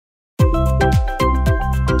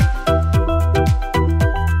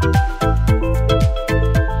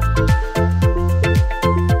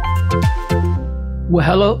Well,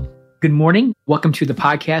 hello. Good morning. Welcome to the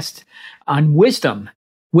podcast on wisdom.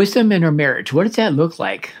 Wisdom in our marriage. What does that look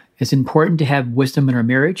like? It's important to have wisdom in our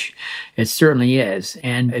marriage. It certainly is.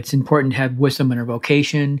 And it's important to have wisdom in our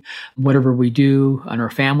vocation, whatever we do on our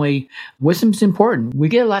family. Wisdom is important. We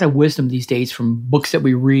get a lot of wisdom these days from books that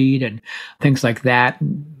we read and things like that,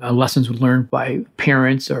 lessons learned by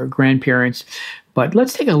parents or grandparents. But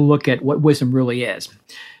let's take a look at what wisdom really is.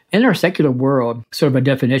 In our secular world, sort of a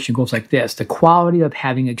definition goes like this: the quality of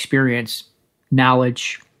having experience,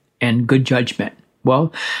 knowledge, and good judgment.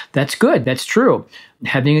 Well, that's good. That's true.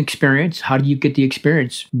 Having experience, how do you get the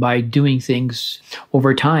experience? By doing things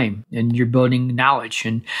over time, and you're building knowledge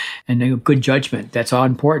and a good judgment. That's all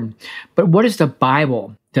important. But what is the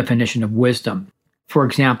Bible definition of wisdom? For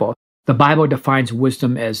example, the Bible defines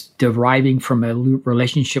wisdom as deriving from a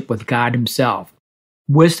relationship with God Himself.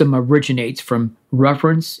 Wisdom originates from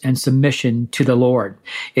reverence and submission to the Lord.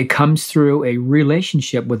 It comes through a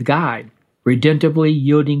relationship with God, redemptively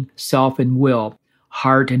yielding self and will,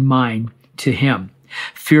 heart and mind to Him.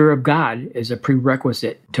 Fear of God is a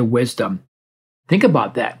prerequisite to wisdom. Think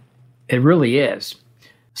about that. It really is.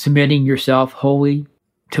 Submitting yourself wholly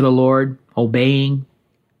to the Lord, obeying,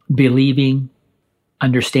 believing,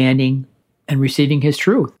 understanding, and receiving His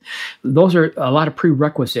truth. Those are a lot of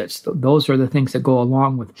prerequisites. Those are the things that go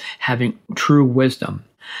along with having true wisdom.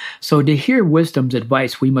 So to hear wisdom's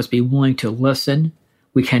advice, we must be willing to listen.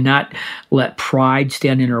 We cannot let pride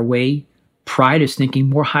stand in our way. Pride is thinking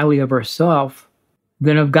more highly of ourselves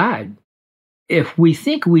than of God. If we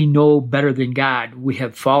think we know better than God, we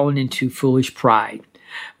have fallen into foolish pride.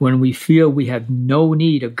 When we feel we have no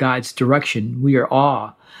need of God's direction, we are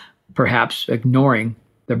all perhaps ignoring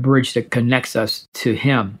the bridge that connects us to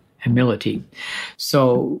Him, humility.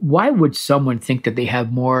 So why would someone think that they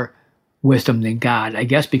have more wisdom than God? I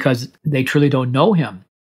guess because they truly don't know Him.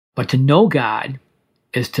 But to know God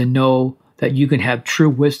is to know that you can have true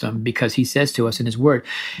wisdom, because He says to us in His Word,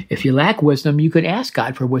 if you lack wisdom, you can ask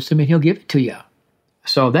God for wisdom and He'll give it to you.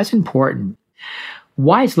 So that's important.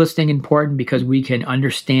 Why is listening important? Because we can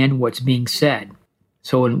understand what's being said.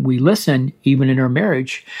 So when we listen, even in our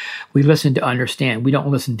marriage, we listen to understand. We don't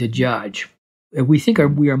listen to judge. If we think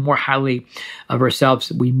we are more highly of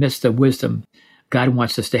ourselves, we miss the wisdom God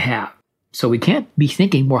wants us to have. So we can't be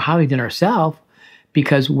thinking more highly than ourselves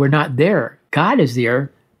because we're not there. God is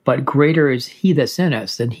there, but greater is He that's in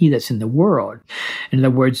us than he that's in the world. In other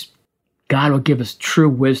words, God will give us true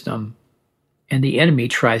wisdom, and the enemy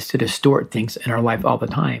tries to distort things in our life all the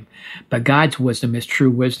time. But God's wisdom is true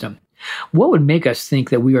wisdom. What would make us think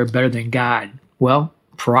that we are better than God? Well,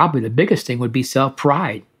 probably the biggest thing would be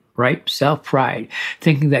self-pride, right? Self-pride.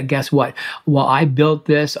 Thinking that, guess what? Well, I built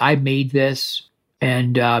this, I made this,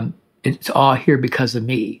 and it's all here because of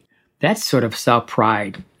me. That's sort of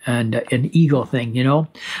self-pride and an ego thing, you know?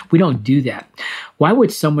 We don't do that. Why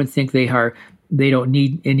would someone think they don't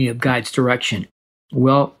need any of God's direction?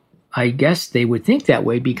 Well, I guess they would think that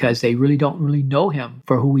way because they don't really know Him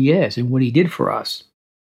for who He is and what He did for us.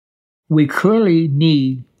 We clearly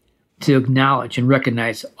need to acknowledge and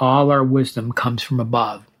recognize all our wisdom comes from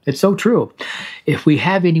above. It's so true. If we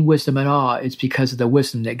have any wisdom at all, it's because of the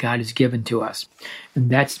wisdom that God has given to us. And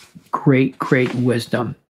that's great, great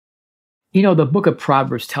wisdom. You know, the book of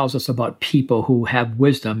Proverbs tells us about people who have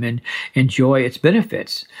wisdom and enjoy its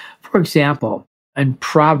benefits. For example, in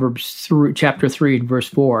Proverbs chapter 3 and verse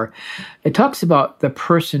 4, it talks about the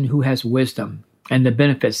person who has wisdom and the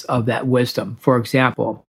benefits of that wisdom. For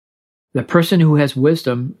example, the person who has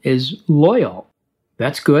wisdom is loyal.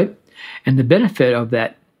 That's good. And the benefit of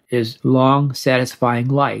that is long, satisfying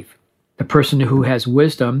life. The person who has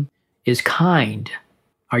wisdom is kind.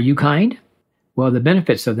 Are you kind? Well, the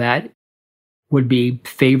benefits of that would be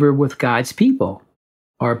favor with God's people,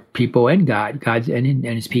 or people and God and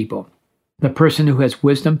His people. The person who has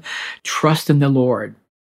wisdom trusts in the Lord.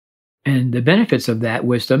 And the benefits of that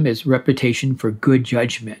wisdom is reputation for good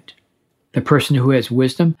judgment. The person who has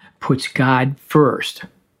wisdom puts God first.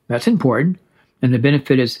 That's important. And the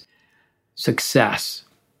benefit is success.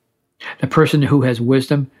 The person who has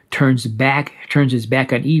wisdom turns his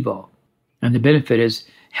back on evil. And the benefit is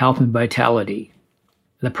health and vitality.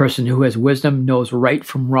 The person who has wisdom knows right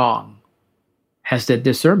from wrong, has that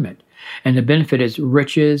discernment. And the benefit is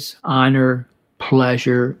riches, honor,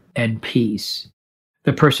 pleasure, and peace.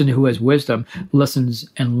 The person who has wisdom listens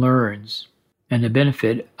and learns. And the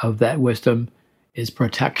benefit of that wisdom is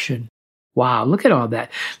protection. Wow, look at all that.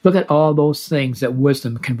 Look at all those things that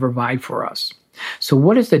wisdom can provide for us. So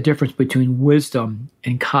what is the difference between wisdom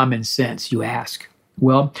and common sense, you ask?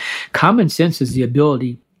 Well, common sense is the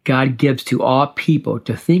ability God gives to all people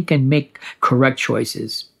to think and make correct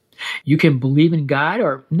choices. You can believe in God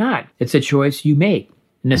or not. It's a choice you make.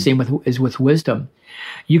 And the same is with wisdom.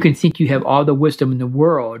 You can think you have all the wisdom in the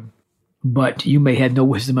world, but you may have no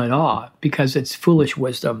wisdom at all because it's foolish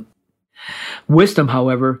wisdom. Wisdom,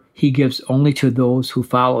 however, he gives only to those who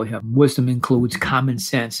follow him. Wisdom includes common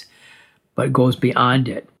sense, but goes beyond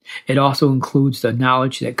it. It also includes the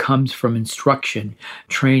knowledge that comes from instruction,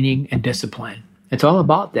 training, and discipline. It's all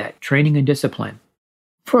about that, training and discipline.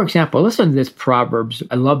 For example, listen to this Proverbs.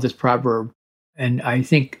 I love this proverb. And I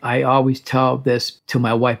think I always tell this to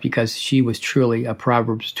my wife because she was truly a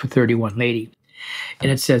Proverbs 231 lady. And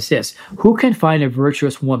it says this, "Who can find a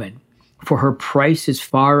virtuous woman? For her price is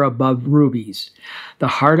far above rubies. The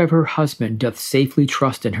heart of her husband doth safely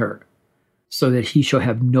trust in her, so that he shall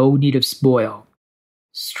have no need of spoil.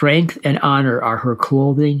 Strength and honor are her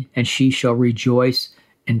clothing, and she shall rejoice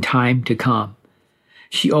in time to come.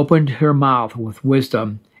 She opened her mouth with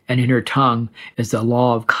wisdom, and in her tongue is the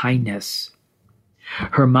law of kindness.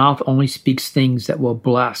 Her mouth only speaks things that will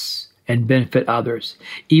bless and benefit others.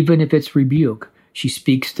 Even if it's rebuke, she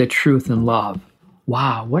speaks the truth in love."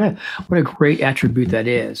 Wow, what a great attribute that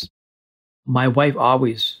is. My wife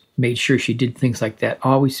always made sure she did things like that,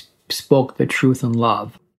 always spoke the truth in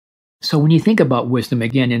love. So when you think about wisdom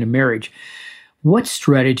again in a marriage, what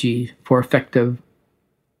strategy for effective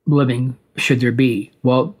living should there be?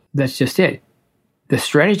 Well, that's just it. The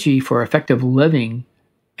strategy for effective living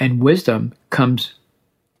and wisdom comes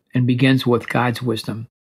and begins with God's wisdom,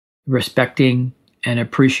 respecting and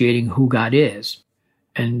appreciating who God is.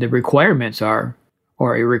 And the requirements are,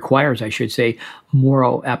 or it requires, I should say,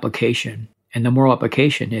 moral application. And the moral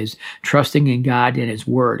application is trusting in God and His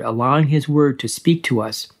Word, allowing His Word to speak to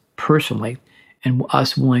us personally, and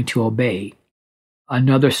us willing to obey.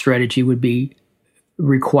 Another strategy would be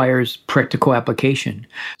requires practical application.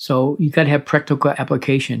 So you got to have practical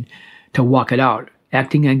application to walk it out,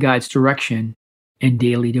 acting in God's direction in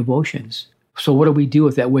daily devotions. So what do we do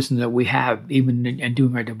with that wisdom that we have, even in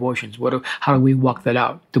doing our devotions? How do we walk that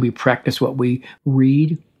out? Do we practice what we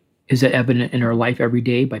read? Is it evident in our life every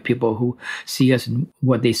day by people who see us and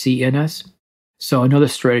what they see in us? So another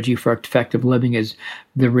strategy for effective living is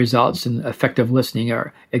the results in effective listening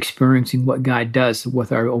are experiencing what God does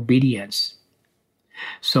with our obedience.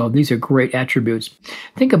 So these are great attributes.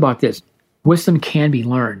 Think about this. Wisdom can be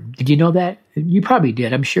learned. Did you know that? You probably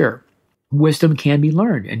did, I'm sure. Wisdom can be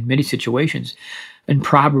learned in many situations. In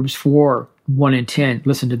Proverbs 4:1-10,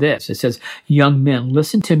 listen to this. It says, "Young men,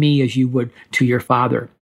 listen to me as you would to your father.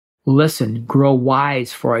 Listen, grow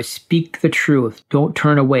wise, for I speak the truth. Don't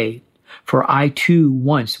turn away. For I too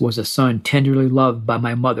once was a son tenderly loved by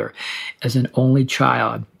my mother as an only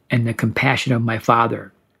child and the compassion of my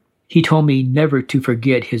father. He told me never to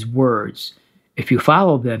forget his words. If you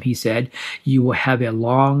follow them, he said, you will have a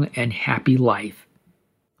long and happy life.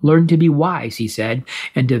 Learn to be wise, he said,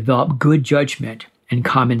 and develop good judgment and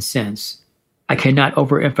common sense. I cannot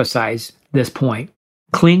overemphasize this point.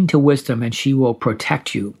 Cling to wisdom and she will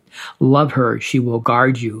protect you. Love her, she will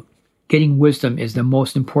guard you. Getting wisdom is the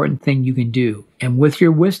most important thing you can do. And with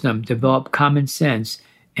your wisdom, develop common sense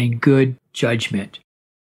and good judgment.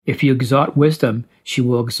 If you exalt wisdom, she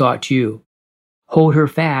will exalt you. Hold her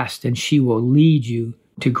fast and she will lead you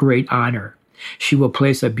to great honor. She will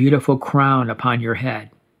place a beautiful crown upon your head.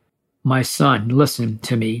 My son, listen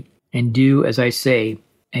to me and do as I say,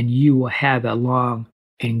 and you will have a long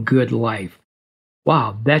and good life."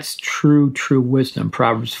 Wow, that's true wisdom,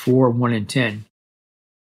 Proverbs 4:1-10.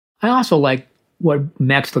 I also like what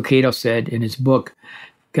Max Lucado said in his book,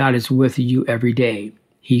 God is with you every day.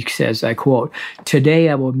 He says, I quote, "Today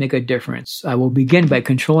I will make a difference. I will begin by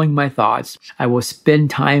controlling my thoughts. I will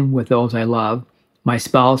spend time with those I love, my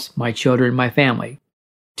spouse, my children, my family.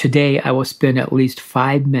 Today I will spend at least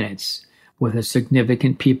 5 minutes with the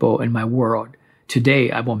significant people in my world.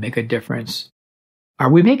 Today I will make a difference."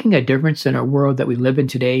 Are we making a difference in our world that we live in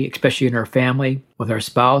today, especially in our family, with our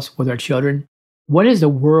spouse, with our children? What is the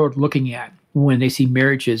world looking at when they see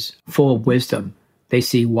marriages full of wisdom? They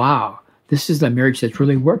see, wow, this is the marriage that's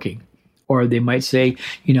really working. Or they might say,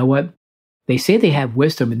 you know what? They say they have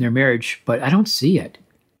wisdom in their marriage, but I don't see it.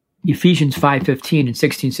 Ephesians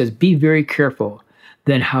 5:15-16 says, "Be very careful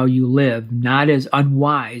then how you live, not as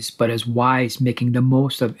unwise, but as wise, making the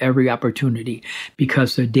most of every opportunity,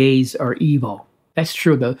 because the days are evil." That's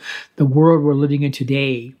true. The world we're living in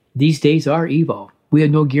today, these days are evil. We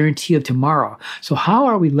have no guarantee of tomorrow. So how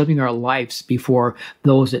are we living our lives before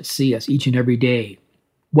those that see us each and every day?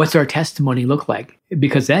 What's our testimony look like?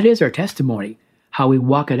 Because that is our testimony, how we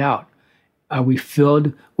walk it out. Are we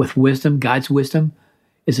filled with wisdom, God's wisdom?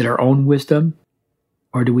 Is it our own wisdom?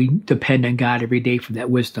 Or do we depend on God every day for that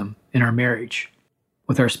wisdom in our marriage?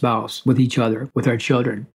 with our spouse, with each other, with our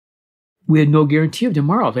children. We have no guarantee of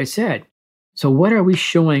tomorrow, as I said. So what are we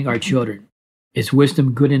showing our children? Is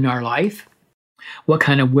wisdom good in our life? What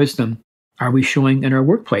kind of wisdom are we showing in our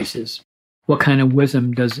workplaces? What kind of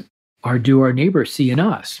wisdom do our neighbors see in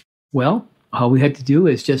us? Well, all we have to do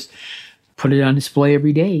is just put it on display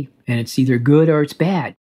every day, and it's either good or it's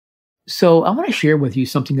bad. So I want to share with you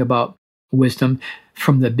something about wisdom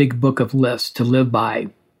from the big book of lists to live by.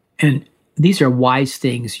 And these are wise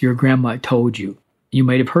things your grandma told you. You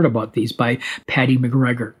might have heard about these by Patty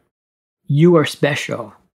McGregor. You are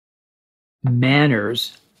special.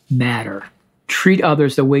 Manners matter. Treat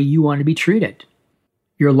others the way you want to be treated.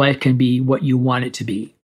 Your life can be what you want it to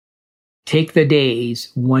be. Take the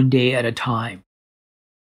days one day at a time.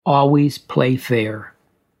 Always play fair.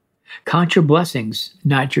 Count your blessings,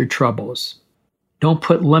 not your troubles. Don't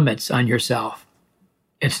put limits on yourself.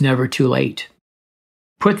 It's never too late.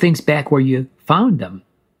 Put things back where you found them.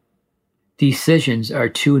 Decisions are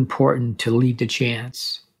too important to leave to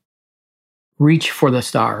chance. Reach for the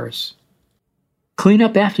stars. Clean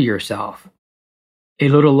up after yourself. A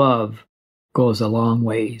little love goes a long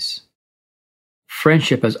ways.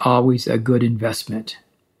 Friendship is always a good investment.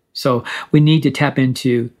 So we need to tap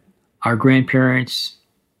into our grandparents.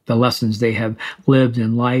 The lessons they have lived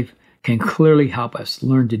in life can clearly help us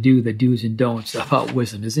learn to do the do's and don'ts about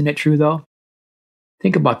wisdom. Isn't it true, though?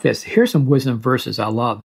 Think about this. Here's some wisdom verses I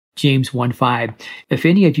love. James 1:5. If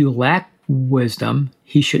any of you lack wisdom,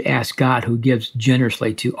 he should ask God, who gives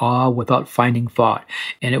generously to all without finding fault,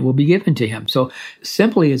 and it will be given to him. So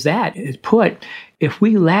simply as that is put, if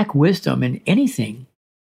we lack wisdom in anything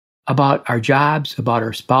about our jobs, about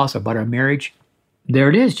our spouse, about our marriage, there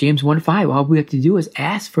it is, James 1:5. All we have to do is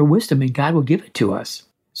ask for wisdom and God will give it to us.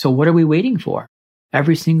 So what are we waiting for?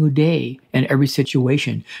 Every single day and every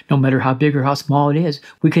situation, no matter how big or how small it is,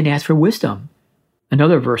 we can ask for wisdom.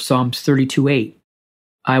 Another verse, Psalms 32:8.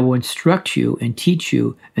 I will instruct you and teach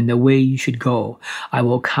you in the way you should go. I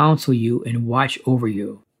will counsel you and watch over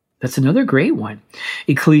you. That's another great one.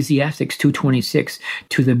 Ecclesiastes 2:26.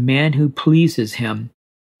 To the man who pleases him,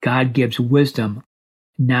 God gives wisdom,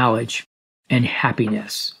 knowledge, and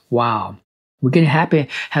happiness. Wow. We can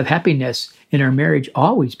have happiness in our marriage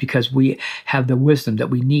always because we have the wisdom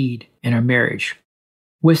that we need in our marriage.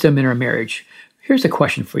 Wisdom in our marriage. Here's a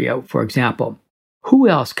question for you, for example. Who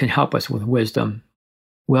else can help us with wisdom?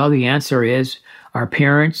 Well, the answer is our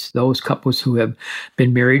parents, those couples who have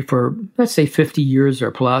been married for, let's say, 50 years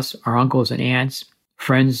or plus, our uncles and aunts,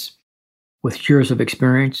 friends with years of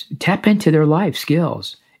experience. Tap into their life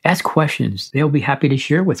skills. Ask questions. They'll be happy to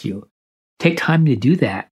share with you. Take time to do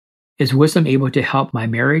that. Is wisdom able to help my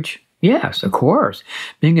marriage? Yes, of course.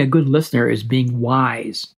 Being a good listener is being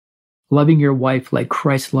wise. Loving your wife like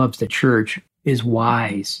Christ loves the church is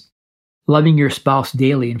wise. Loving your spouse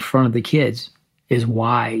daily in front of the kids is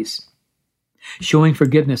wise. Showing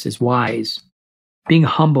forgiveness is wise. Being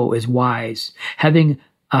humble is wise. Having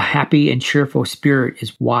a happy and cheerful spirit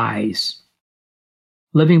is wise.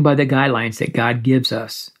 Living by the guidelines that God gives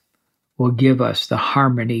us will give us the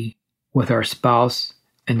harmony with our spouse,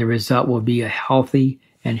 and the result will be a healthy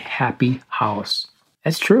and happy house.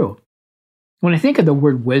 That's true. When I think of the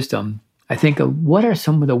word wisdom, I think of what are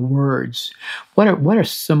some of the words, what are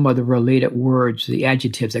some of the related words, the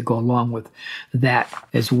adjectives that go along with that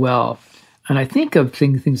as well. And I think of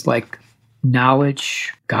things like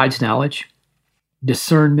knowledge, God's knowledge,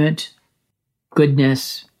 discernment,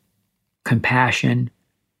 goodness, compassion,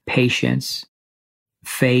 patience,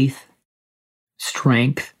 faith,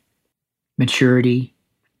 strength, maturity,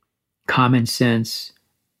 common sense,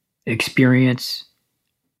 experience,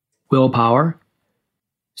 willpower,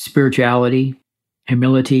 spirituality,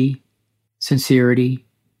 humility, sincerity,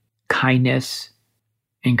 kindness,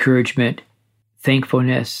 encouragement,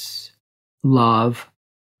 thankfulness, love,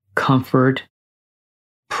 comfort,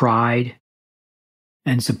 pride,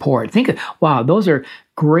 and support. Wow, those are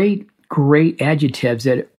great adjectives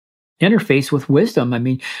that interface with wisdom. I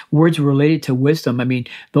mean, words related to wisdom. I mean,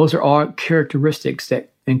 those are all characteristics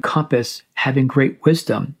that encompass having great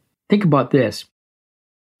wisdom. Think about this.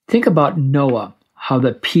 Think about Noah, how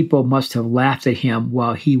the people must have laughed at him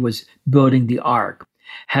while he was building the ark,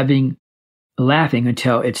 laughing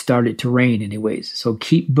until it started to rain anyways. So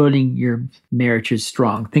keep building your marriages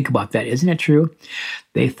strong. Think about that. Isn't it true?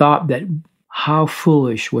 They thought that how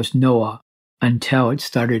foolish was Noah until it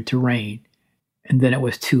started to rain, and then it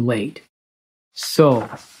was too late. So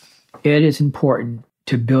it is important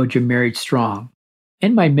to build your marriage strong.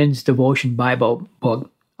 In my men's devotion Bible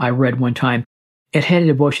book I read one time, it had a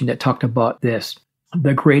devotion that talked about this,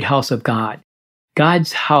 the great house of God.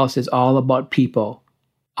 God's house is all about people,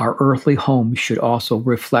 our earthly home should also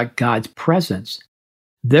reflect God's presence.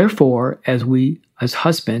 Therefore, as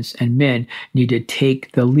husbands and men, need to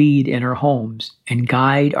take the lead in our homes and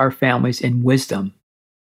guide our families in wisdom.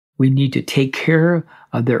 We need to take care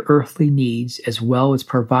of their earthly needs as well as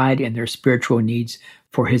provide in their spiritual needs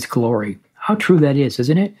for His glory. How true that is,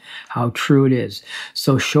 isn't it? How true it is.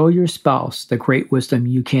 So show your spouse the great wisdom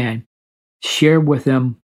you can. Share with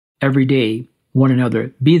them every day, one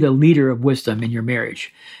another. Be the leader of wisdom in your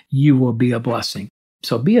marriage. You will be a blessing.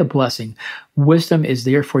 So be a blessing. Wisdom is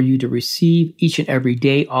there for you to receive each and every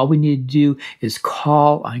day. All we need to do is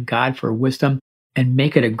call on God for wisdom and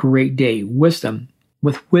make it a great day.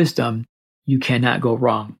 With wisdom, you cannot go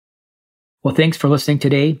wrong. Well, thanks for listening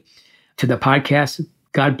today to the podcast.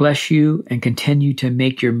 God bless you and continue to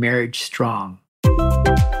make your marriage strong.